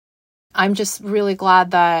I'm just really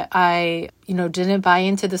glad that I, didn't buy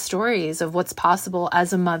into the stories of what's possible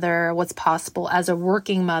as a mother, what's possible as a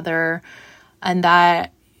working mother, and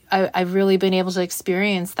that I've really been able to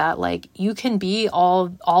experience that, like, you can be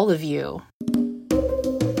all of you.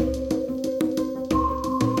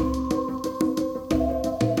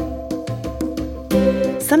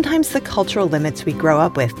 Sometimes the cultural limits we grow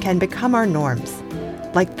up with can become our norms.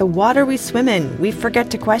 Like the water we swim in, we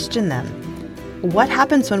forget to question them. What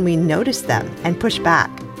happens when we notice them and push back?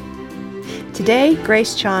 Today,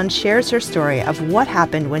 Grace Chon shares her story of what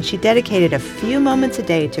happened when she dedicated a few moments a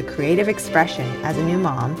day to creative expression as a new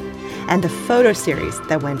mom, and the photo series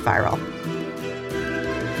that went viral.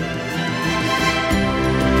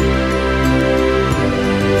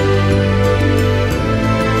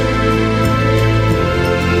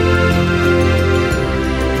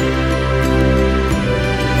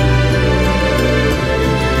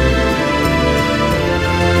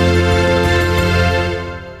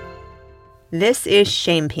 This is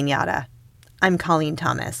Shame Pinata. I'm Colleen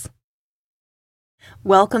Thomas.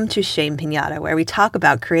 Welcome to Shame Pinata, where we talk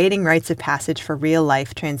about creating rites of passage for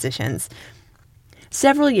real-life transitions.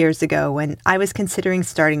 Several years ago, when I was considering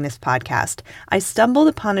starting this podcast, I stumbled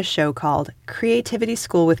upon a show called Creativity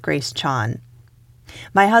School with Grace Chon.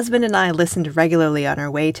 My husband and I listened regularly on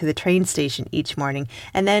our way to the train station each morning,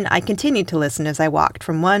 and then I continued to listen as I walked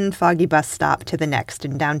from one foggy bus stop to the next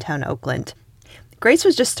in downtown Oakland. Grace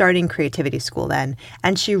was just starting creativity school then,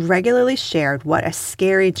 and she regularly shared what a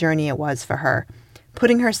scary journey it was for her,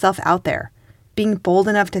 putting herself out there, being bold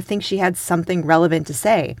enough to think she had something relevant to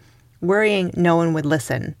say, worrying no one would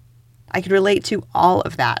listen. I could relate to all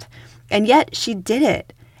of that, and yet she did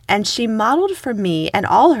it, and she modeled for me and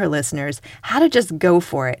all her listeners how to just go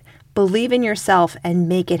for it, believe in yourself, and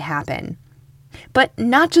make it happen. But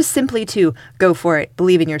not just simply to go for it,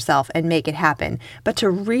 believe in yourself, and make it happen, but to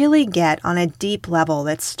really get on a deep level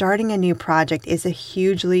that starting a new project is a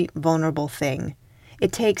hugely vulnerable thing.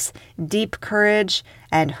 It takes deep courage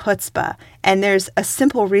and chutzpah, and there's a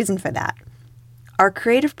simple reason for that. Our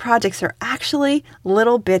creative projects are actually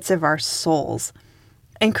little bits of our souls.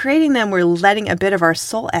 In creating them, we're letting a bit of our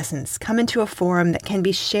soul essence come into a form that can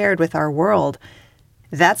be shared with our world.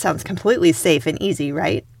 That sounds completely safe and easy,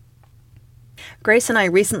 right? Grace and I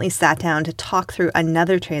recently sat down to talk through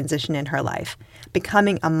another transition in her life,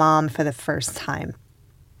 becoming a mom for the first time.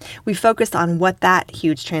 We focused on what that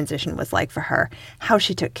huge transition was like for her, how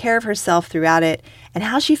she took care of herself throughout it, and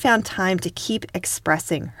how she found time to keep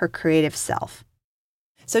expressing her creative self.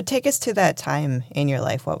 So take us to that time in your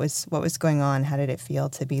life. What was going on? How did it feel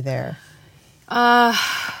to be there?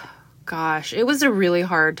 Gosh, it was a really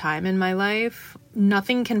hard time in my life.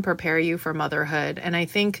 Nothing can prepare you for motherhood, and I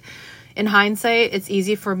think in hindsight, it's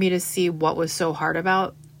easy for me to see what was so hard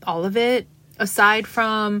about all of it, aside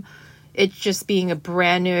from it just being a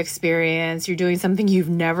brand new experience. You're doing something you've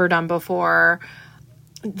never done before,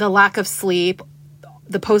 the lack of sleep,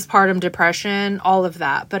 the postpartum depression, all of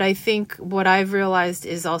that. But I think what I've realized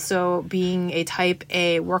is also being a type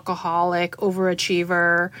A workaholic,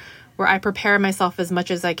 overachiever, where I prepare myself as much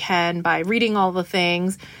as I can by reading all the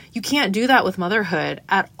things. You can't do that with motherhood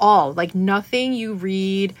at all. Like, nothing you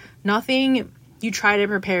read, nothing you try to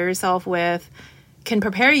prepare yourself with can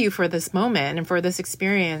prepare you for this moment and for this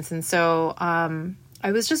experience. And so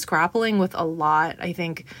I was just grappling with a lot, I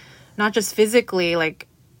think, not just physically, like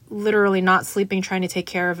literally not sleeping, trying to take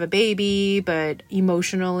care of a baby, but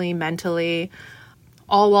emotionally, mentally,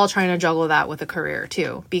 all while trying to juggle that with a career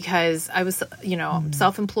too, because I was,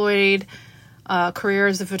 self-employed, career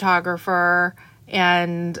as a photographer,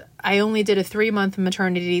 and I only did a 3-month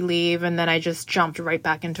maternity leave, and then I just jumped right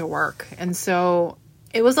back into work. And so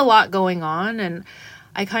it was a lot going on, and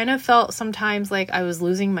I kind of felt sometimes like I was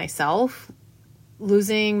losing myself,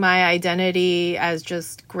 losing my identity as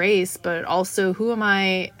just Grace, but also who am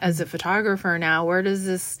I as a photographer now? Where does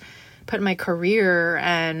this put my career?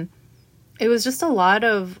 And it was just a lot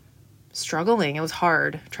of struggling. It was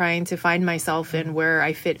hard trying to find myself in where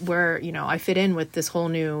I fit in with this whole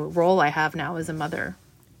new role I have now as a mother.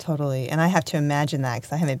 Totally. And I have to imagine that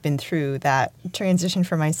because I haven't been through that transition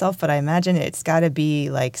for myself, but I imagine it's got to be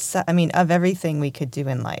like, of everything we could do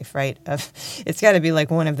in life, right? It's got to be like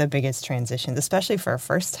one of the biggest transitions, especially for a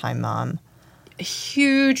first-time mom. A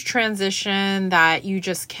huge transition that you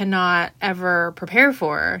just cannot ever prepare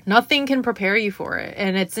for. Nothing can prepare you for it.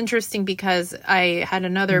 And it's interesting because I had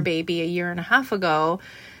another baby a year and a half ago,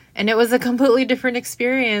 and it was a completely different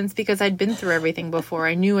experience because I'd been through everything before.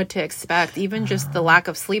 I knew what to expect. Even just the lack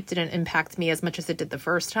of sleep didn't impact me as much as it did the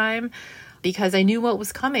first time because I knew what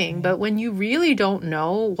was coming. But when you really don't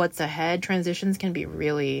know what's ahead, transitions can be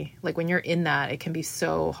really, like when you're in that, it can be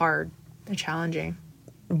so hard They're challenging.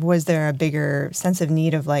 Was there a bigger sense of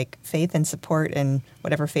need of like faith and support and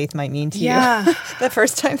whatever faith might mean to you the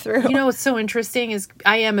first time through? You know, what's so interesting is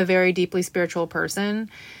I am a very deeply spiritual person,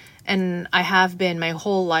 and I have been my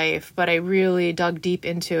whole life, but I really dug deep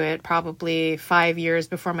into it probably 5 years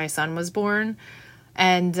before my son was born.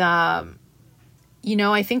 And, you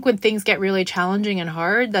know, I think when things get really challenging and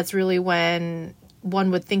hard, that's really when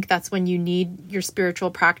one would think that's when you need your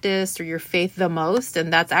spiritual practice or your faith the most.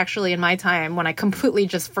 And that's actually in my time when I completely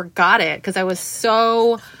just forgot it because I was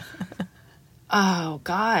so, oh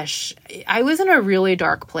gosh, I was in a really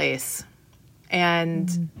dark place.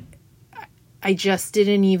 And I just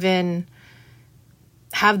didn't even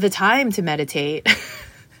have the time to meditate,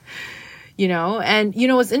 you know? And, you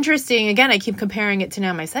know, what's interesting, again, I keep comparing it to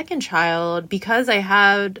now my second child because I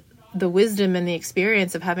had the wisdom and the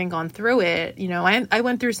experience of having gone through it. You know, I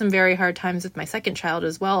went through some very hard times with my second child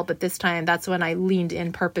as well, but this time that's when I leaned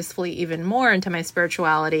in purposefully even more into my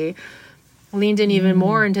spirituality, leaned in even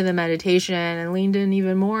more into the meditation, and leaned in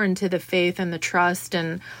even more into the faith and the trust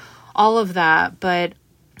and all of that. But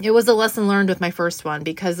it was a lesson learned with my first one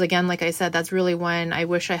because, again, like I said, that's really when I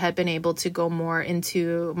wish I had been able to go more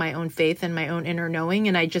into my own faith and my own inner knowing,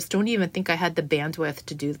 and I just don't even think I had the bandwidth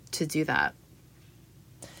to do that.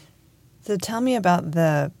 So tell me about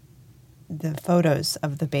the photos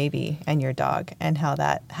of the baby and your dog and how did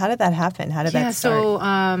that happen? How did that start? So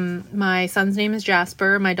my son's name is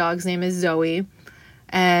Jasper. My dog's name is Zoe.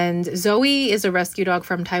 And Zoe is a rescue dog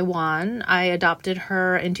from Taiwan. I adopted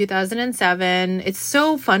her in 2007. It's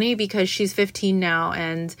so funny because she's 15 now,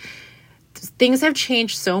 and things have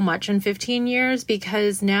changed so much in 15 years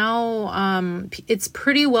because now it's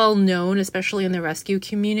pretty well known, especially in the rescue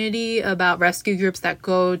community, about rescue groups that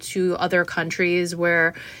go to other countries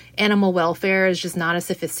where animal welfare is just not as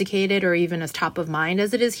sophisticated or even as top of mind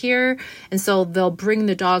as it is here. And so they'll bring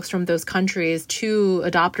the dogs from those countries to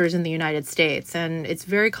adopters in the United States. And it's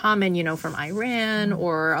very common, you know, from Iran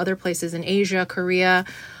or other places in Asia, Korea.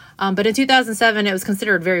 But in 2007, it was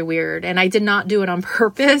considered very weird. And I did not do it on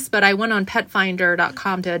purpose, but I went on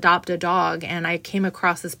petfinder.com to adopt a dog. And I came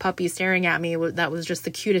across this puppy staring at me. That was just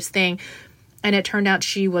the cutest thing. And it turned out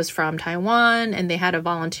she was from Taiwan, and they had a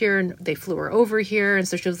volunteer, and they flew her over here. And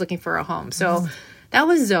so she was looking for a home. So that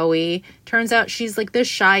was Zoe. Turns out she's like the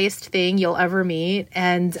shyest thing you'll ever meet.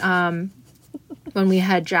 And when we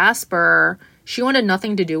had Jasper, she wanted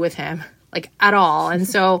nothing to do with him, like at all. And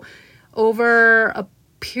so over a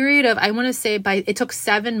period of, I want to say it took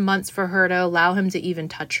 7 months for her to allow him to even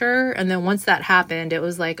touch her. And then once that happened, it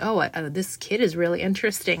was like, oh, this kid is really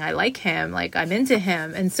interesting. I like him. Like, I'm into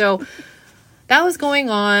him. And so that was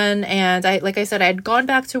going on. And like I said, I had gone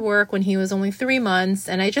back to work when he was only 3 months.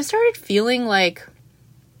 And I just started feeling like,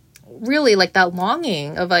 really like that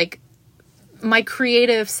longing of like my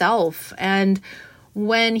creative self. And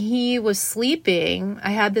when he was sleeping,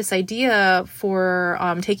 I had this idea for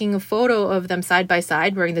taking a photo of them side by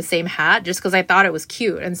side wearing the same hat just because I thought it was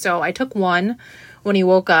cute. And so I took one when he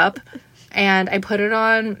woke up and I put it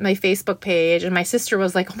on my Facebook page. And my sister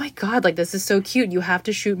was like, oh my God, like this is so cute. You have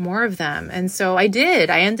to shoot more of them. And so I did.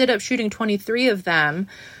 I ended up shooting 23 of them.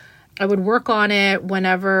 I would work on it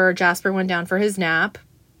whenever Jasper went down for his nap.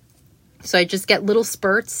 So I just get little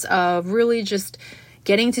spurts of really just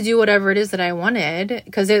getting to do whatever it is that I wanted,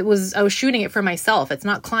 because I was shooting it for myself. It's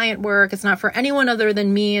not client work. It's not for anyone other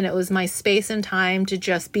than me. And it was my space and time to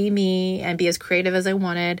just be me and be as creative as I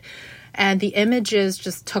wanted. And the images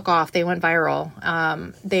just took off. They went viral.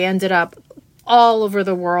 They ended up all over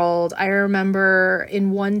the world. I remember in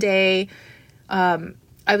one day,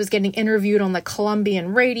 I was getting interviewed on like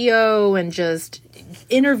Colombian radio and just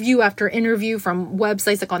interview after interview from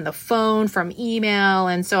websites, like on the phone, from email.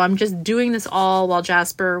 And so I'm just doing this all while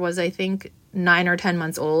Jasper was, I think, 9 or 10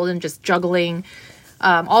 months old, and just juggling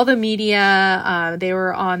all the media. They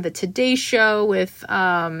were on the Today Show with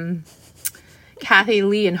Kathy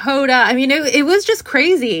Lee and Hoda. I mean, it was just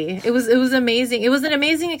crazy. It was amazing. It was an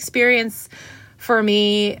amazing experience for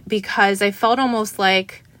me because I felt almost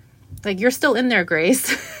like you're still in there,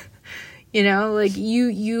 Grace. You know, like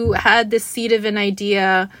you had this seed of an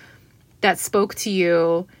idea that spoke to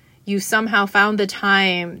you. You somehow found the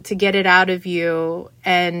time to get it out of you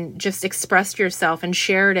and just expressed yourself and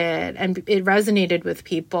shared it. And it resonated with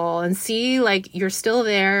people. And see, like, you're still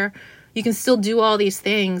there. You can still do all these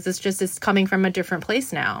things. It's coming from a different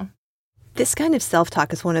place now. This kind of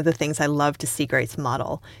self-talk is one of the things I love to see Grace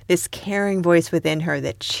model. This caring voice within her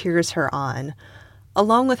that cheers her on.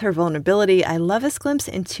 Along with her vulnerability, I love this glimpse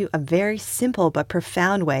into a very simple but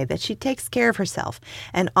profound way that she takes care of herself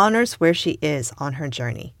and honors where she is on her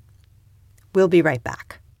journey. We'll be right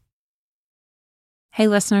back. Hey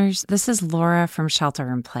listeners, this is Laura from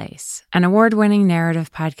Shelter in Place, an award-winning narrative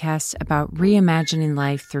podcast about reimagining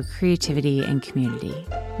life through creativity and community.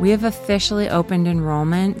 We have officially opened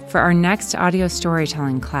enrollment for our next audio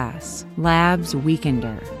storytelling class, Labs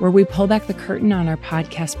Weekender, where we pull back the curtain on our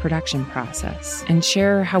podcast production process and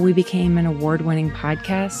share how we became an award-winning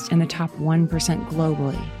podcast in the top 1%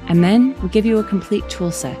 globally. And then we give you a complete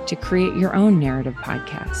tool set to create your own narrative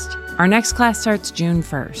podcast. Our next class starts June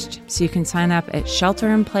 1st, so you can sign up at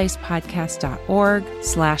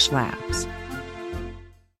shelterinplacepodcast.org/labs.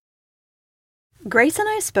 Grace and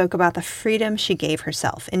I spoke about the freedom she gave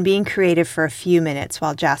herself in being creative for a few minutes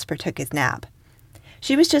while Jasper took his nap.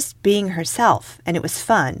 She was just being herself, and it was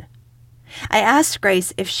fun. I asked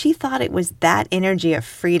Grace if she thought it was that energy of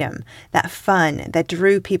freedom, that fun, that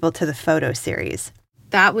drew people to the photo series.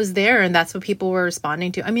 That was there, and that's what people were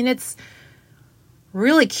responding to. I mean, it's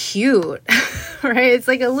really cute, right? It's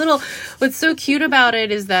like what's so cute about it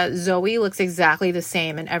is that Zoe looks exactly the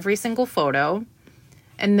same in every single photo.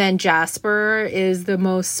 And then Jasper is the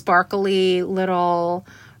most sparkly little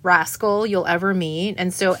rascal you'll ever meet.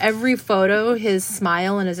 And so every photo, his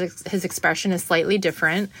smile and his expression is slightly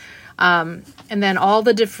different. And then all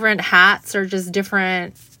the different hats are just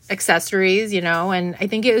different accessories, and I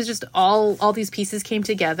think it was just all these pieces came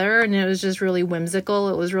together, and it was just really whimsical.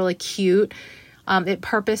 It was really cute. It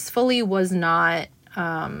purposefully was not,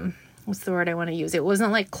 what's the word I want to use? It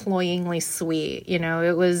wasn't like cloyingly sweet,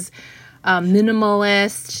 it was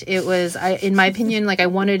minimalist. It was, in my opinion, I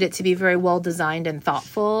wanted it to be very well designed and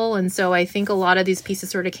thoughtful. And so I think a lot of these pieces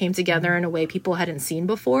sort of came together in a way people hadn't seen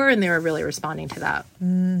before, and they were really responding to that.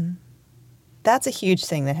 That's a huge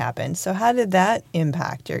thing that happened. So how did that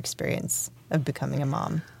impact your experience of becoming a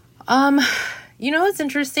mom? What's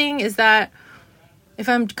interesting is that, if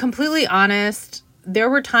I'm completely honest, there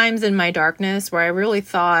were times in my darkness where I really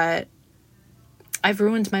thought, I've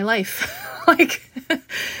ruined my life.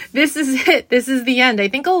 This is it. This is the end. I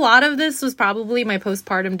think a lot of this was probably my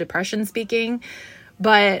postpartum depression speaking,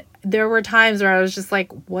 but there were times where I was just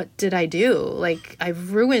like, what did I do?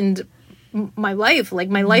 I've ruined my life.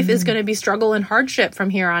 My life is going to be struggle and hardship from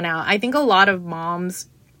here on out. I think a lot of moms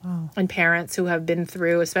and parents who have been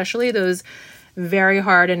through, especially those very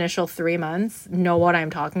hard initial 3 months, know what I'm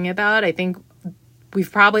talking about. I think we've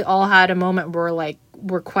probably all had a moment where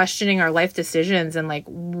we're questioning our life decisions and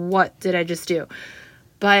what did I just do?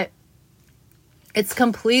 But it's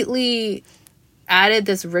completely added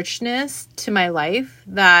this richness to my life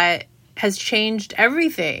that has changed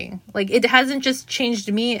everything. It hasn't just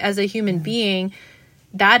changed me as a human being.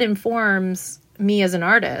 That informs me as an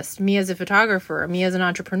artist, me as a photographer, me as an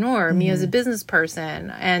entrepreneur, me as a business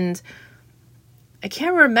person. And I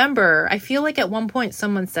can't remember. I feel like at one point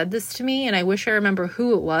someone said this to me, and I wish I remember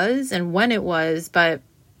who it was and when it was, but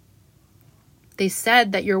they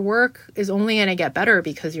said that your work is only going to get better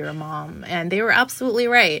because you're a mom. And they were absolutely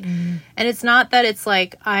right. And it's not that it's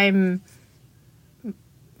I'm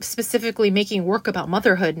specifically making work about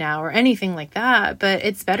motherhood now or anything like that, but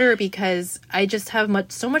it's better because I just have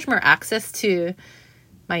so much more access to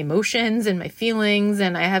my emotions and my feelings,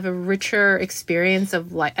 and I have a richer experience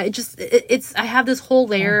of life. I have this whole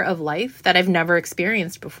layer of life that I've never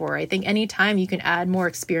experienced before. I think anytime you can add more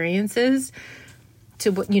experiences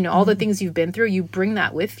to what, all the things you've been through, you bring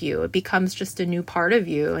that with you. It becomes just a new part of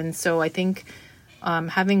you. And so I think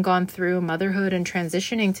having gone through motherhood and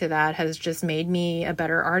transitioning to that has just made me a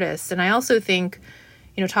better artist. And I also think,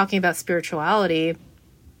 talking about spirituality,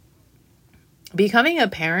 becoming a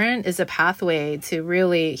parent is a pathway to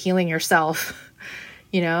really healing yourself.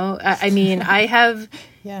 I have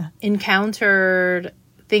encountered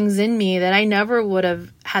things in me that I never would have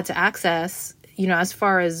had to access, as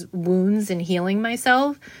far as wounds and healing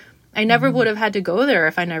myself. I never would have had to go there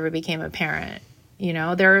if I never became a parent.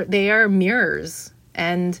 They are mirrors,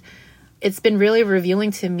 and it's been really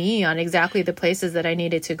revealing to me on exactly the places that I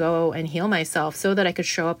needed to go and heal myself so that I could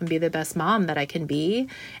show up and be the best mom that I can be.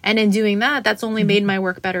 And in doing that, that's only made my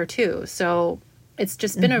work better too. So it's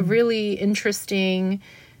just been a really interesting,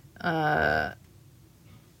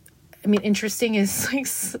 interesting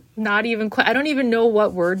is not even, I don't even know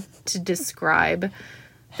what word to describe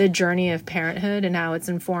the journey of parenthood and how it's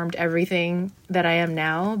informed everything that I am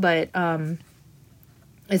now. But,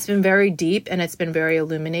 it's been very deep, and it's been very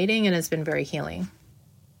illuminating, and it's been very healing.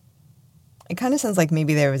 It kind of sounds like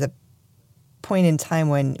maybe there was a point in time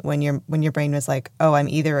when your brain was like, oh, I'm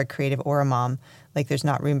either a creative or a mom. There's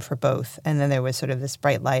not room for both. And then there was sort of this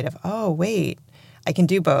bright light of, oh, wait, I can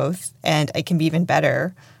do both, and I can be even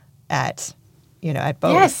better at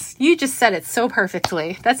both. Yes, you just said it so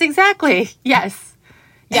perfectly. That's exactly, yes.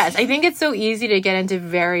 Yes, I think it's so easy to get into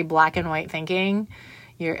very black and white thinking.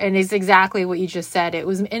 And it's exactly what you just said. It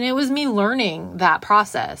was me learning that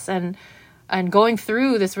process and going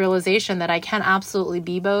through this realization that I can absolutely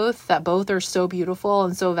be both, that both are so beautiful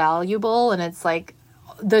and so valuable. And it's like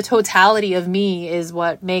the totality of me is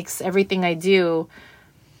what makes everything I do.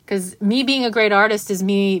 Because me being a great artist is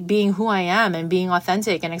me being who I am and being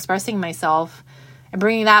authentic and expressing myself and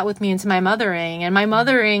bringing that with me into my mothering. And my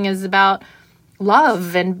mothering is about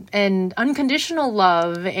love and unconditional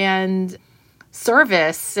love and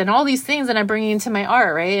service and all these things that I'm bringing into my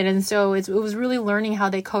art, right? And so it was really learning how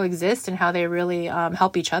they coexist and how they really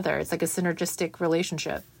help each other. It's like a synergistic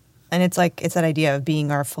relationship. And it's that idea of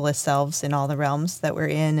being our fullest selves in all the realms that we're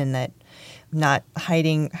in, and that not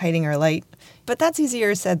hiding our light. But that's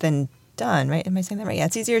easier said than done, right? Am I saying that right? Yeah,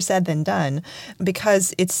 it's easier said than done,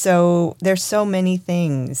 because there's so many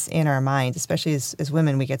things in our minds, especially as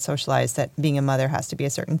women. We get socialized that being a mother has to be a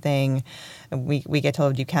certain thing. We get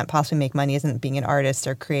told you can't possibly make money isn't being an artist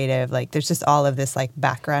or creative. Like, there's just all of this like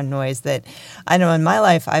background noise that I know in my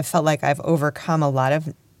life I've felt like I've overcome a lot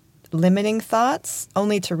of limiting thoughts,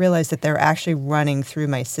 only to realize that they're actually running through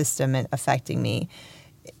my system and affecting me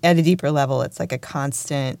at a deeper level. It's like a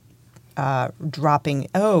constant dropping.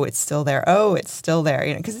 Oh, it's still there. Oh, it's still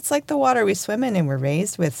there. Because it's like the water we swim in and we're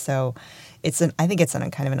raised with. So I think it's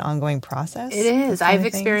kind of an ongoing process. It is. I've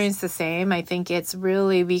experienced the same. I think it's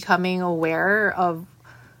really becoming aware of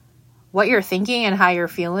what you're thinking and how you're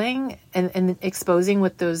feeling, and exposing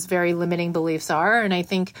what those very limiting beliefs are. And I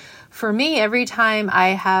think for me, every time I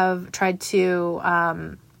have tried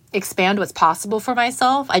to expand what's possible for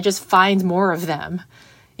myself, I just find more of them.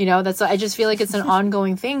 I just feel like it's an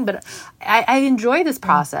ongoing thing, but I enjoy this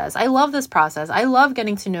process. I love this process. I love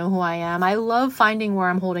getting to know who I am. I love finding where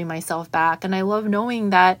I'm holding myself back. And I love knowing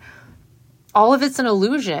that all of it's an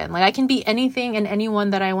illusion. Like, I can be anything and anyone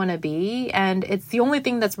that I want to be. And it's the only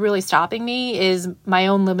thing that's really stopping me is my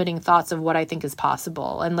own limiting thoughts of what I think is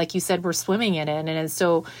possible. And like you said, we're swimming in it. And it's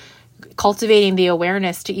so cultivating the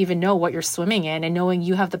awareness to even know what you're swimming in, and knowing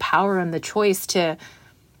you have the power and the choice to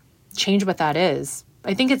change what that is.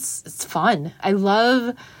 I think it's fun. I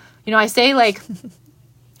love, I say like,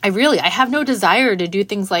 I have no desire to do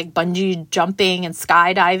things like bungee jumping and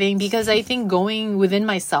skydiving, because I think going within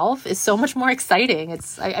myself is so much more exciting.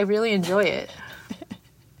 I really enjoy it.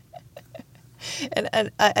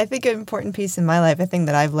 And I think an important piece in my life, a thing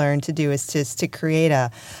that I've learned to do, is just to create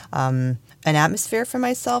an atmosphere for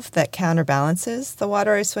myself that counterbalances the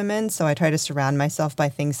water I swim in. So I try to surround myself by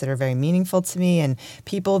things that are very meaningful to me and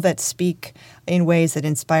people that speak in ways that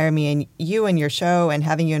inspire me. And you and your show, and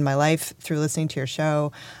having you in my life through listening to your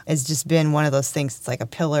show, has just been one of those things. It's like a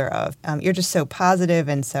pillar of, you're just so positive,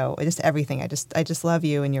 and so just everything. I just love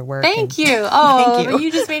you and your work. Thank you. Oh, thank you.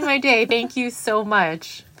 You just made my day. Thank you so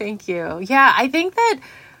much. Thank you. Yeah, I think that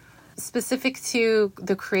specific to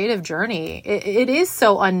the creative journey, it is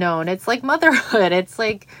so unknown. It's like motherhood. It's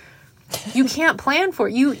like you can't plan for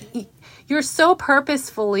it. You're so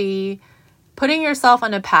purposefully putting yourself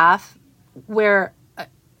on a path where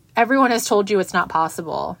everyone has told you it's not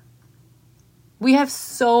possible. We have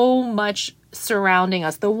so much surrounding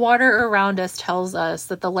us. The water around us tells us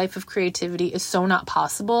that the life of creativity is so not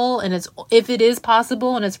possible. And if it is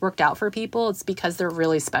possible and it's worked out for people, it's because they're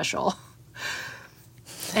really special.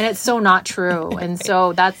 And it's so not true. And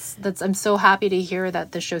so that's I'm so happy to hear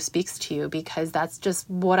that the show speaks to you, because that's just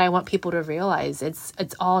what I want people to realize. It's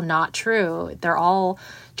all not true. They're all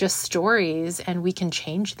just stories, and we can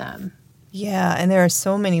change them. Yeah, and there are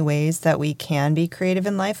so many ways that we can be creative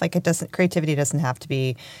in life. Like, creativity doesn't have to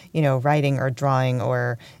be, writing or drawing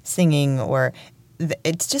or singing, or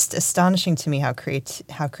it's just astonishing to me how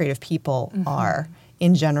creative people are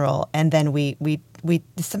in general. And then we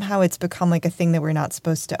somehow it's become like a thing that we're not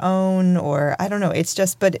supposed to own, or I don't know. It's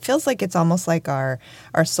just, but it feels like it's almost like our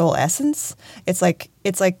soul essence. It's like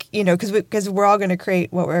because we're all going to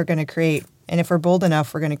create what we're going to create. And if we're bold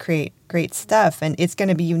enough, we're going to create great stuff, and it's going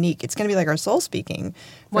to be unique. It's going to be like our soul speaking.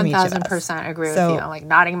 1,000% agree with you. I'm like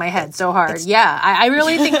nodding my head so hard. Yeah, I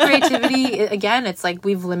really think creativity, again, it's like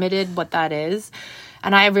we've limited what that is.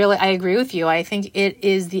 And I agree with you. I think it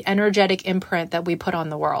is the energetic imprint that we put on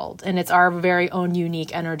the world. And it's our very own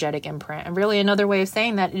unique energetic imprint. And really another way of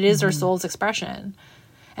saying that, it is our soul's expression.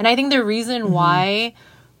 And I think the reason why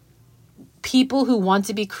people who want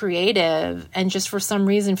to be creative and just for some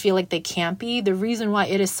reason feel like they can't be, the reason why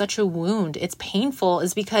it is such a wound, it's painful,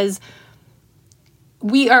 is because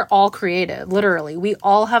we are all creative, literally. We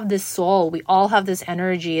all have this soul. We all have this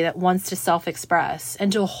energy that wants to self-express.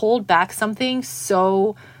 And to hold back something,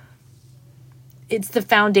 so it's the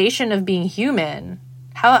foundation of being human.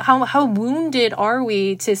 How wounded are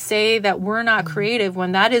we to say that we're not creative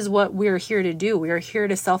when that is what we're here to do? We are here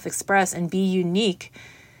to self-express and be unique.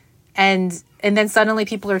 And then suddenly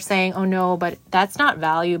people are saying, oh no, but that's not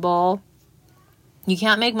valuable. You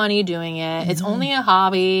can't make money doing it. It's only a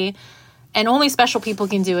hobby. And only special people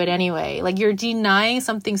can do it anyway. Like, you're denying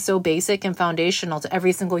something so basic and foundational to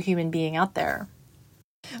every single human being out there.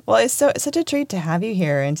 Well, it's such a treat to have you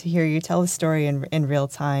here and to hear you tell the story in real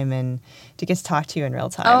time and to get to talk to you in real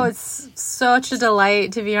time. Oh, it's such a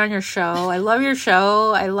delight to be on your show. I love your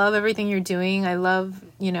show. I love everything you're doing. I love,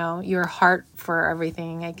 your heart for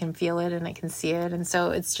everything. I can feel it and I can see it. And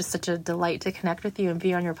so it's just such a delight to connect with you and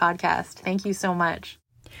be on your podcast. Thank you so much.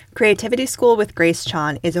 Creativity School with Grace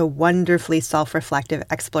Chon is a wonderfully self-reflective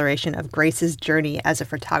exploration of Grace's journey as a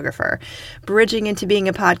photographer, bridging into being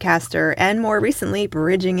a podcaster, and more recently,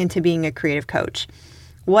 bridging into being a creative coach.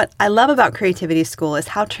 What I love about Creativity School is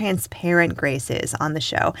how transparent Grace is on the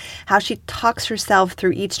show, how she talks herself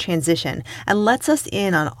through each transition and lets us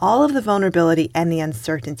in on all of the vulnerability and the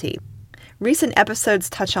uncertainty. Recent episodes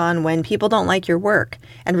touch on when people don't like your work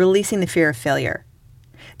and releasing the fear of failure.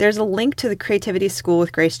 There's a link to the Creativity School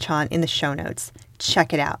with Grace Chon in the show notes.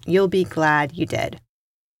 Check it out. You'll be glad you did.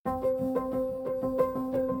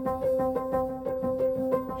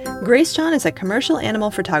 Grace Chon is a commercial animal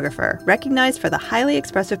photographer, recognized for the highly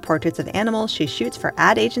expressive portraits of animals she shoots for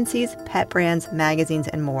ad agencies, pet brands, magazines,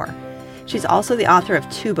 and more. She's also the author of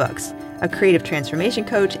 2 books, a creative transformation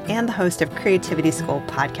coach, and the host of Creativity School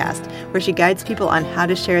podcast, where she guides people on how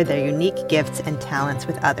to share their unique gifts and talents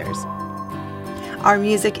with others. Our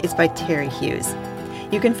music is by Terry Hughes.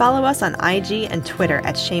 You can follow us on IG and Twitter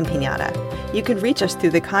at Shame Pinata. You can reach us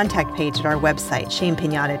through the contact page at our website,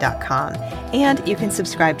 shamepinata.com. And you can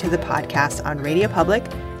subscribe to the podcast on Radio Public,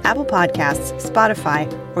 Apple Podcasts, Spotify,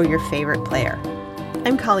 or your favorite player.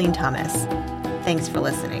 I'm Colleen Thomas. Thanks for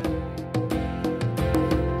listening.